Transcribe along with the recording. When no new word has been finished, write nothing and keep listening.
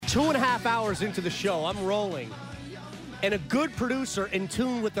2.5 hours into the show, I'm rolling, and a good producer in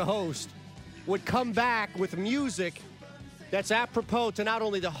tune with the host would come back with music that's apropos to not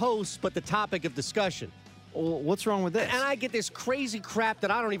only the host, but the topic of discussion. Well, what's wrong with this? And I get this crazy crap that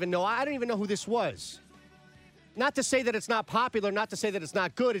I don't even know. I don't even know who this was. Not to say that it's not popular, not to say that it's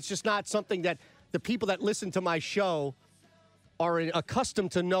not good. It's just not something that the people that listen to my show are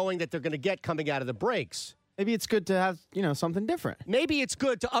accustomed to knowing that they're going to get coming out of the breaks. Maybe it's good to have, something different. Maybe it's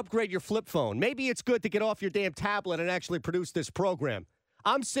good to upgrade your flip phone. Maybe it's good to get off your damn tablet and actually produce this program.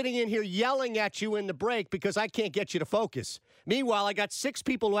 I'm sitting in here yelling at you in the break because I can't get you to focus. Meanwhile, I got 6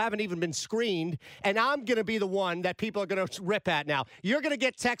 people who haven't even been screened, and I'm going to be the one that people are going to rip at now. You're going to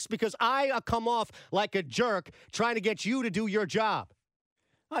get texts because I come off like a jerk trying to get you to do your job.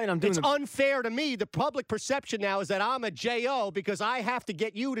 It's unfair to me. The public perception now is that I'm a J.O. because I have to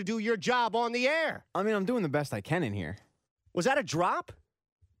get you to do your job on the air. I'm doing the best I can in here. Was that a drop?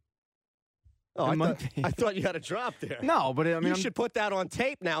 Oh, I thought you had a drop there. No, but you should put that on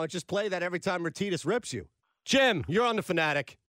tape now and just play that every time Retitus rips you. Jim, you're on the Fanatic.